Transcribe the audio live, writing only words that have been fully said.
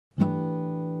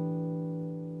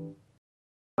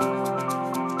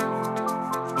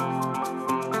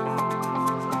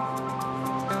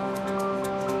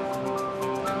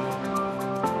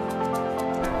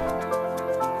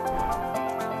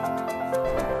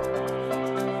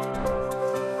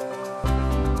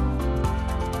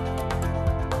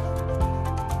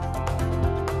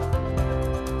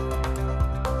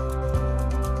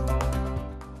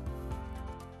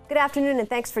afternoon and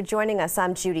thanks for joining us.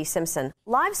 I'm Judy Simpson.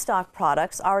 Livestock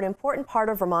products are an important part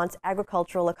of Vermont's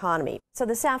agricultural economy. So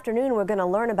this afternoon we're going to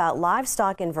learn about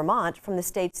livestock in Vermont from the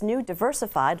state's new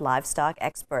diversified livestock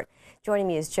expert. Joining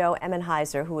me is Joe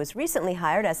Emmenheiser, who was recently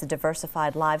hired as a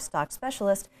diversified livestock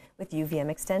specialist with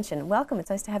UVM Extension. Welcome. It's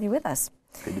nice to have you with us.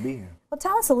 Good to be here. Well,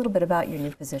 tell us a little bit about your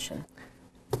new position.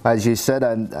 As you said,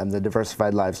 I'm the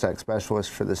diversified livestock specialist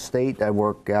for the state. I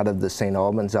work out of the St.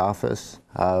 Albans office.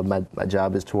 My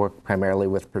job is to work primarily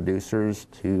with producers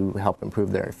to help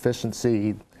improve their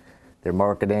efficiency, their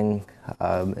marketing,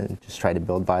 and just try to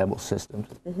build viable systems.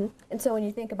 And so when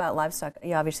you think about livestock,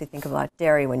 you obviously think about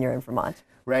dairy when you're in Vermont.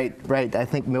 Right. I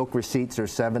think milk receipts are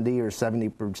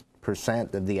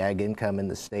 70% of the ag income in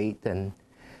the state, and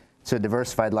so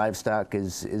diversified livestock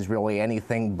is really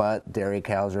anything but dairy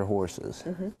cows or horses.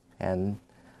 And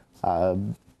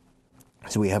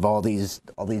so we have all these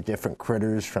different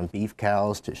critters, from beef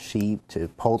cows to sheep to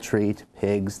poultry to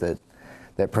pigs, that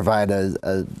provide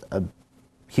a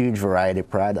huge variety of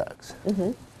products.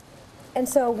 And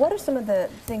so what are some of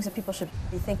the things that people should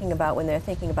be thinking about when they're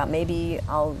thinking about, maybe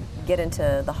I'll get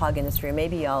into the hog industry, or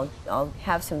maybe I'll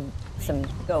have some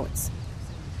goats?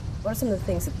 What are some of the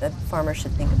things that farmers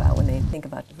should think about when they think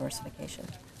about diversification?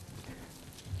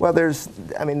 Well, there's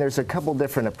a couple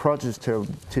different approaches to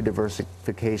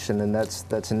diversification, and that's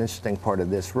an interesting part of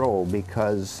this role,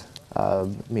 because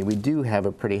we do have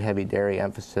a pretty heavy dairy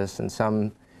emphasis, and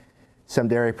some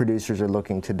dairy producers are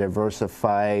looking to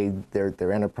diversify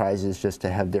their enterprises just to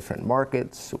have different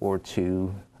markets, or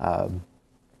to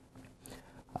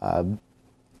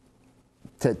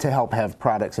help have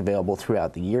products available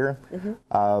throughout the year.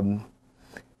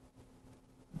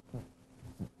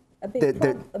 A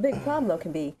big problem, though,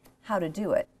 can be how to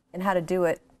do it, and how to do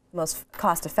it most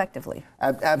cost effectively.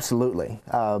 Absolutely.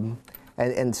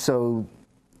 And so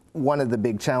one of the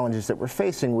big challenges that we're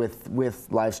facing with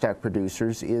livestock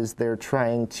producers is they're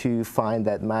trying to find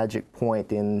that magic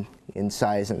point in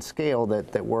size and scale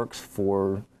that works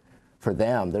for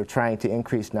them. They're trying to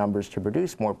increase numbers to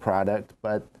produce more product,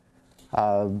 but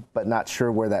not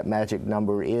sure where that magic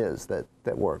number is that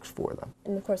works for them.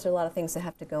 And of course, there are a lot of things that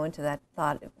have to go into that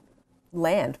thought.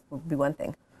 Land would be one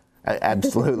thing.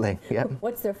 Absolutely, yeah.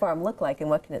 What's their farm look like, and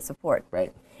what can it support?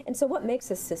 Right. And so what makes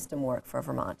this system work for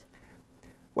Vermont?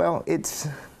 Well, it's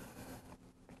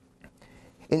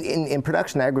in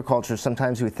production agriculture,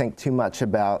 sometimes we think too much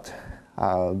about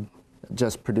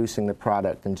just producing the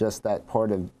product and just that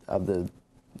part of the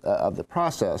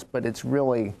process, but it's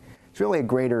really a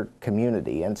greater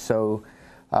community. And so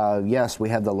yes, we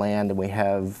have the land, and we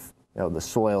have the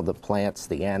soil, the plants,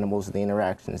 the animals, the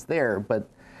interactions there, but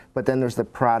then there's the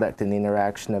product and the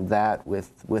interaction of that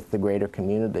with the greater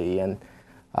community, and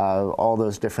all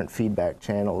those different feedback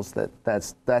channels.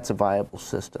 That's a viable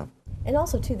system. And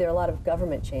also, too, there are a lot of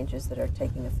government changes that are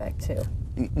taking effect, too.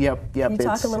 Yep. Can you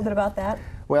talk a little bit about that?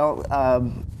 Well,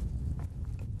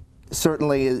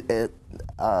 certainly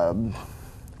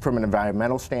from an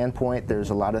environmental standpoint,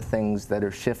 there's a lot of things that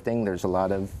are shifting. There's a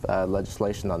lot of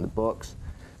legislation on the books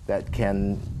that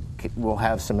will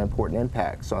have some important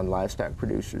impacts on livestock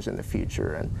producers in the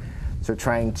future. And so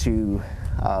trying to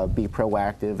be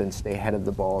proactive and stay ahead of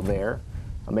the ball there,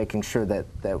 making sure that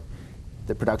the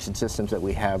production systems that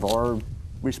we have are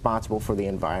responsible for the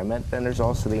environment. Then there's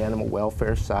also the animal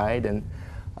welfare side, and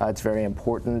it's very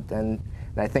important. And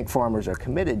I think farmers are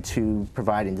committed to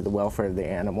providing to the welfare of the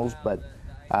animals, but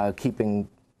keeping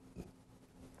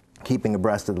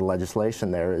abreast of the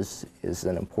legislation there is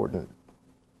an important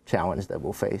challenge that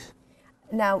we'll face.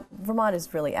 Now, Vermont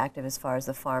is really active as far as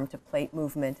the farm-to-plate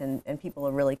movement, and people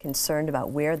are really concerned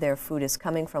about where their food is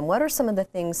coming from. What are some of the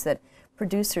things that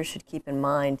producers should keep in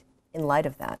mind in light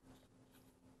of that?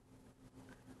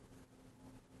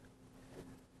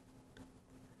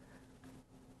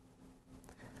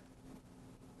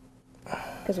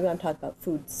 Because we want to talk about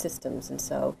food systems, and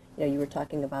so you were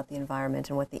talking about the environment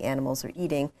and what the animals are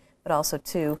eating, but also,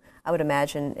 too, I would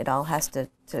imagine it all has to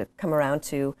come around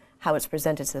to how it's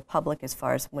presented to the public as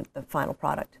far as the final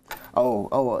product.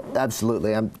 Oh,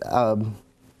 absolutely.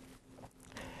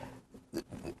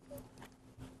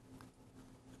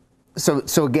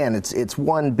 So again, it's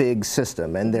one big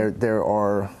system, and there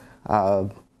are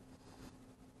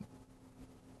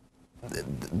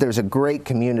there's a great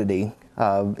community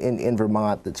in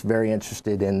Vermont that's very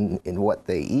interested in what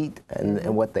they eat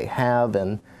and what they have,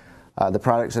 and the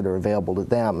products that are available to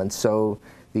them. And so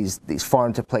these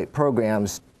farm-to-plate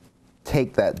programs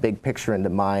take that big picture into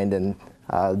mind, and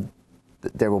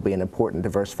there will be an important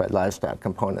diversified livestock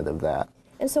component of that.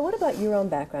 And so what about your own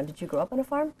background? Did you grow up on a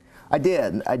farm? I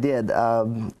did.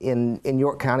 In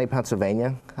York County,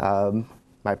 Pennsylvania.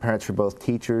 My parents were both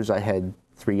teachers. I had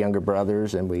 3 younger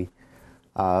brothers, and we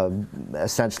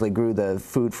essentially grew the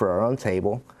food for our own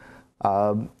table,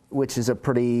 which is a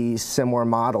pretty similar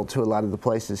model to a lot of the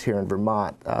places here in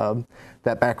Vermont.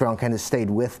 That background kind of stayed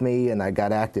with me, and I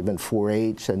got active in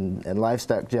 4-H and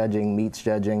livestock judging, meats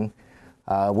judging.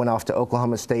 Went off to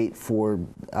Oklahoma State for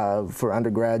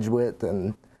undergraduate,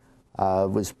 and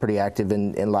was pretty active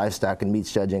in livestock and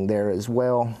meats judging there as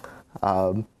well.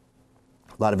 A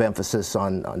lot of emphasis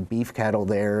on beef cattle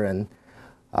there, and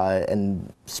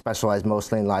specialized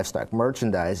mostly in livestock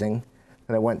merchandising.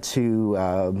 And I went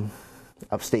to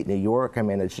upstate New York. I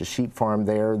managed a sheep farm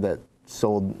there that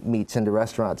sold meats into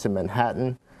restaurants in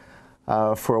Manhattan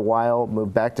for a while.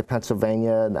 Moved back to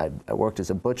Pennsylvania, and I worked as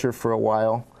a butcher for a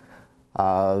while.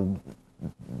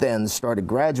 Then started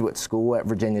graduate school at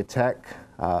Virginia Tech.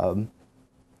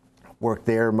 Worked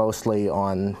there mostly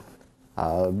on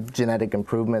genetic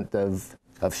improvement of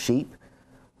sheep,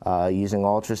 using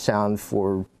ultrasound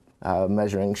for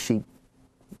measuring sheep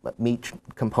meat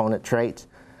component traits.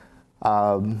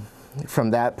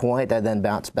 From that point, I then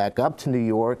bounced back up to New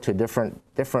York to a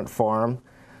different farm.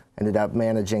 Ended up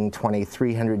managing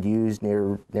 2,300 ewes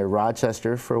near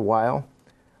Rochester for a while.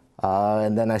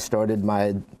 And then I started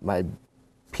my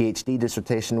PhD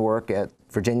dissertation work at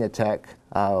Virginia Tech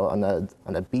on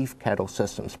a beef cattle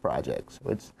systems project.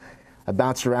 So I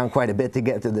bounced around quite a bit to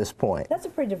get to this point. That's a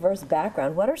pretty diverse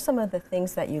background. What are some of the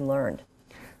things that you learned?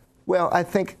 Well, I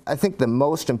think the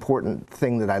most important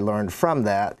thing that I learned from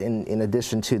that, in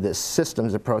addition to this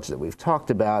systems approach that we've talked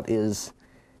about, is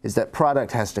that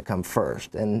product has to come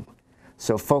first. And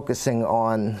so focusing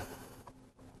on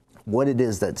what it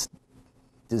is that's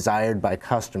desired by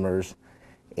customers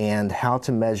and how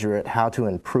to measure it, how to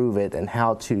improve it, and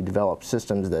how to develop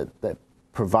systems that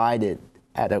provide it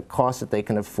at a cost that they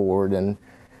can afford, and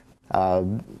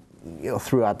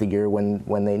throughout the year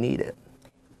when they need it.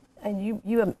 And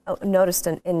you have noticed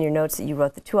in your notes that you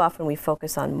wrote that too often we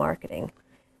focus on marketing.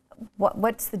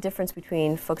 What's the difference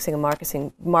between focusing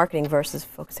on marketing versus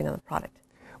focusing on the product?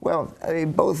 Well, I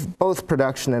mean, both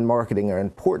production and marketing are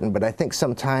important, but I think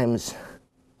sometimes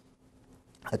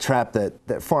a trap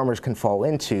that farmers can fall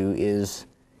into is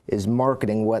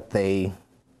marketing what they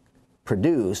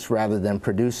produce rather than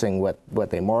producing what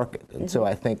they market. And so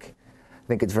I think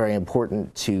it's very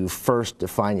important to first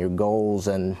define your goals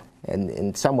and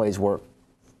in some ways work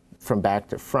from back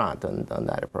to front on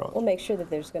that approach. We'll make sure that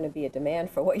there's going to be a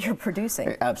demand for what you're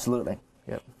producing. Absolutely.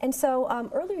 Yep. And so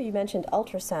earlier you mentioned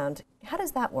ultrasound. How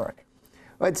does that work?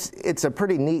 Well, it's a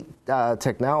pretty neat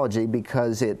technology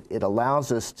because it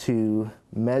allows us to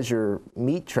measure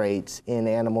meat traits in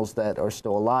animals that are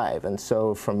still alive. And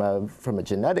so from a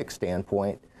genetic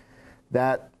standpoint,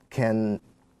 that can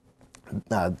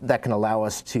allow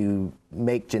us to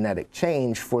make genetic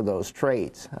change for those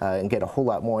traits and get a whole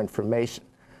lot more information.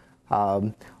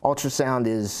 Ultrasound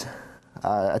is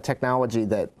a technology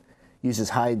that uses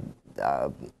high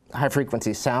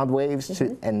frequency sound waves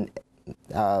to, and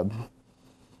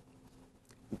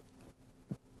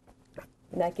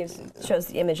that shows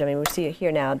the image. I mean, we see it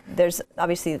here now. There's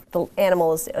obviously the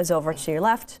animal is over to your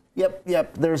left.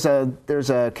 Yep. There's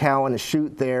a cow in a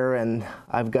chute there, and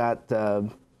I've got a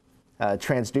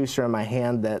transducer in my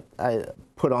hand that I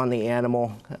put on the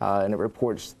animal, and it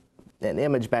reports an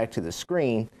image back to the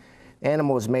screen. The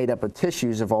animal is made up of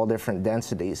tissues of all different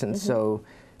densities, and so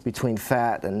between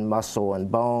fat and muscle and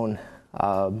bone,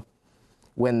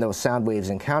 when those sound waves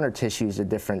encounter tissues of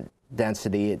different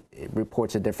density, it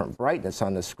reports a different brightness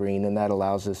on the screen, and that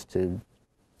allows us to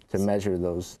measure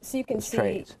those traits. So you can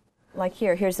see, like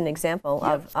here's an example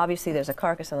of, obviously there's a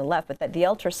carcass on the left, but the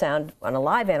ultrasound on a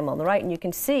live animal on the right, and you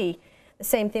can see the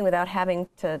same thing without having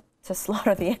to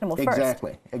slaughter the animal first.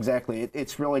 Exactly.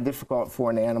 It's really difficult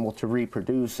for an animal to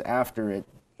reproduce after it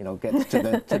gets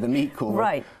to the meat cooler.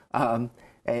 Right.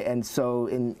 And so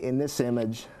in this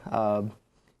image,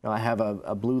 I have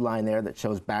a blue line there that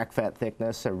shows back fat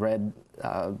thickness, a red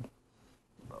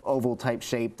oval type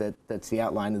shape that's the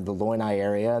outline of the loin-eye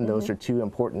area, and those are two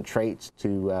important traits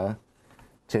to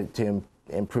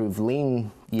improve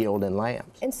lean yield in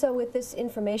lambs. And so with this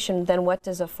information, then what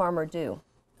does a farmer do?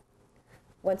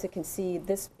 Once it can see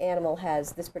this animal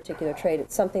has this particular trait,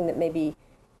 it's something that maybe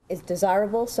is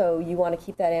desirable, so you want to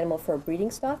keep that animal for a breeding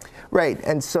stock? Right,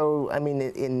 and so, I mean,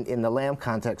 in the lamb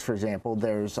context, for example,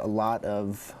 there's a lot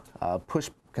of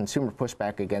consumer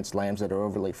pushback against lambs that are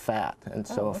overly fat, and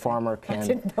so a farmer can... I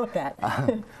didn't know that.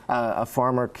 A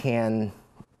farmer can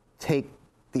take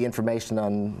the information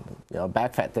on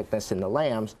back fat thickness in the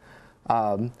lambs.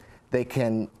 They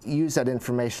can use that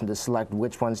information to select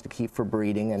which ones to keep for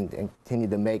breeding and continue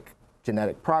to make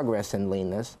genetic progress in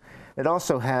leanness. It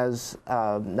also has,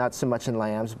 not so much in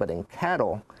lambs, but in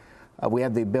cattle, we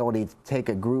have the ability to take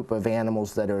a group of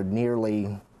animals that are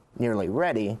nearly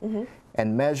ready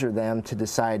and measure them to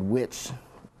decide which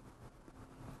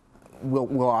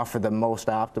will offer the most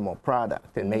optimal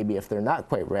product. And maybe if they're not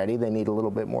quite ready, they need a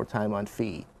little bit more time on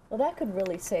feed. Well, that could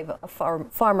really save a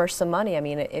farmer some money. I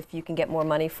mean, if you can get more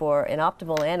money for an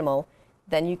optimal animal,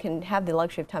 then you can have the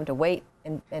luxury of time to wait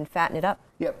and fatten it up.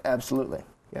 Yep, absolutely.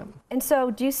 Yep. And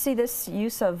so do you see this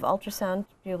use of ultrasound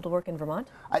to be able to work in Vermont?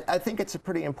 I think it's a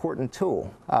pretty important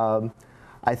tool.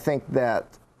 I think that,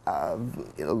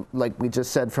 like we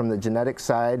just said, from the genetic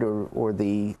side or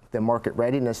the market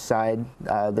readiness side,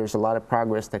 there's a lot of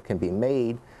progress that can be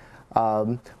made.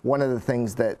 One of the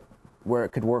things where it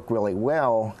could work really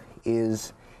well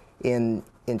is in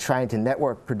trying to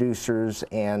network producers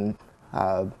and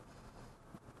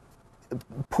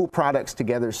pool products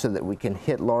together so that we can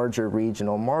hit larger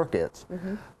regional markets.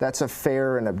 That's a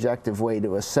fair and objective way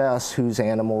to assess whose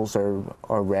animals are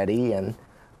ready, and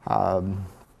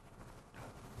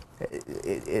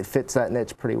it fits that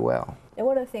niche pretty well. And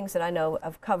one of the things that I know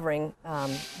of covering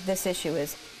this issue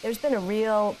is there's been a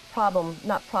real problem,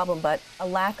 not problem, but a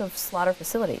lack of slaughter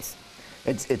facilities.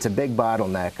 It's a big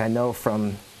bottleneck. I know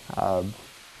from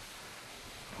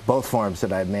both farms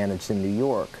that I've managed in New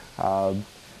York,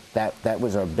 that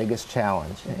was our biggest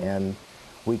challenge. And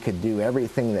we could do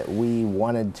everything that we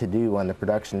wanted to do on the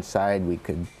production side. We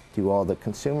could do all the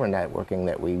consumer networking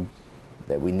that we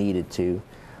needed to.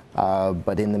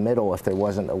 But in the middle, if there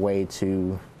wasn't a way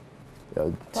to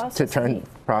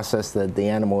process the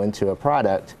animal into a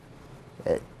product,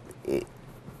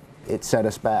 it set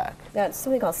us back. That's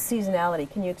something called seasonality.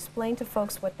 Can you explain to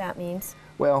folks what that means?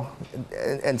 Well,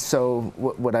 and so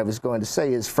what I was going to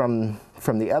say is from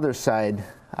the other side,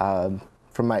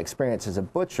 from my experience as a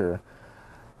butcher,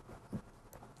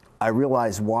 I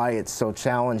realize why it's so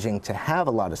challenging to have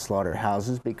a lot of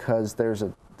slaughterhouses, because there's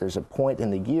a point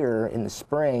in the year, in the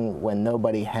spring, when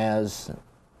nobody has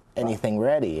anything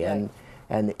ready. Right.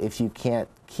 And if you can't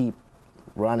keep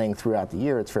running throughout the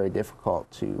year, it's very difficult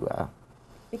to...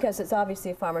 Because it's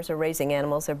obviously farmers are raising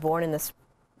animals. They're born in this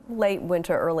late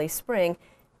winter, early spring.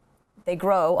 They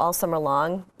grow all summer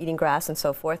long, eating grass and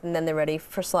so forth, and then they're ready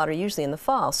for slaughter usually in the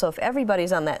fall. So if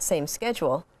everybody's on that same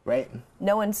schedule, right,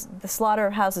 the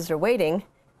slaughterhouses are waiting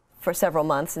for several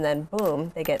months, and then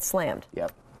boom, they get slammed.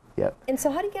 Yep, yep. And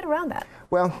so how do you get around that?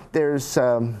 Well, there's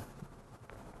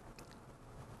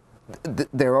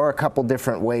there are a couple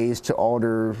different ways to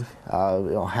alter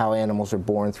how animals are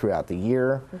born throughout the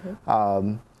year.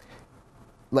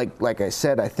 Like I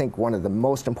said, I think one of the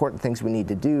most important things we need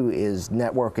to do is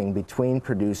networking between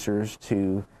producers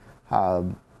to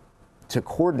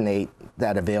coordinate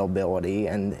that availability,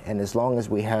 and as long as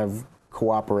we have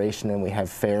cooperation and we have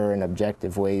fair and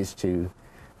objective ways to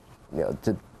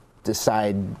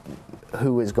decide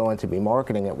who is going to be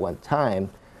marketing at what time,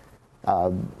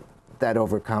 that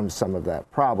overcomes some of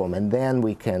that problem, and then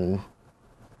we can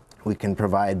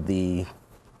provide the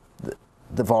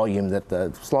volume that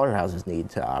the slaughterhouses need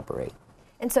to operate.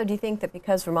 And so do you think that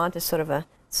because Vermont is sort of a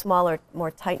smaller,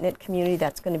 more tight-knit community,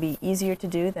 that's going to be easier to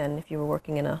do than if you were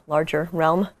working in a larger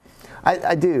realm?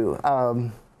 I do.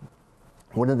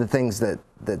 One of the things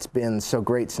that's been so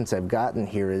great since I've gotten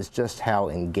here is just how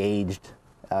engaged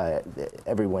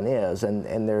everyone is,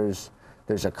 and there's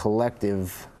a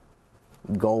collective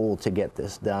goal to get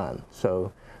this done.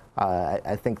 So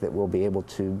I think that we'll be able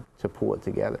to pull it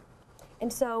together.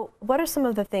 And so what are some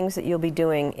of the things that you'll be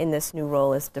doing in this new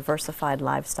role as diversified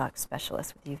livestock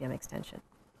specialist with UVM Extension?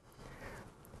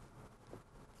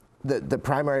 The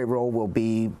primary role will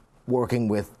be working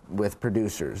with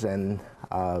producers and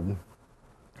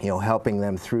helping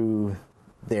them through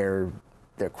their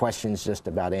questions just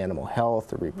about animal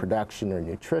health or reproduction or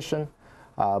nutrition,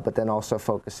 but then also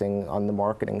focusing on the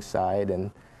marketing side and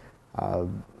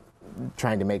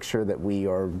trying to make sure that we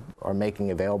are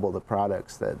making available the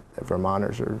products that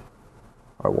Vermonters are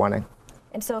wanting.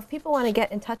 And so if people want to get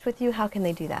in touch with you, how can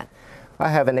they do that? I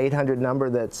have an 800 number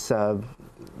that's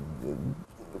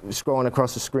scrolling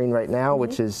across the screen right now,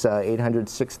 which is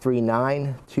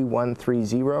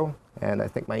 800-639-2130. And I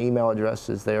think my email address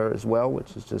is there as well,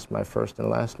 which is just my first and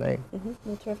last name.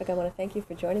 Well, terrific. I want to thank you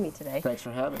for joining me today. Thanks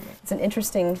for having me. It's an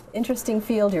interesting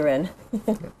field you're in.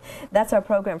 That's our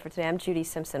program for today. I'm Judy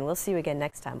Simpson. We'll see you again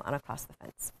next time on Across the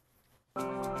Fence.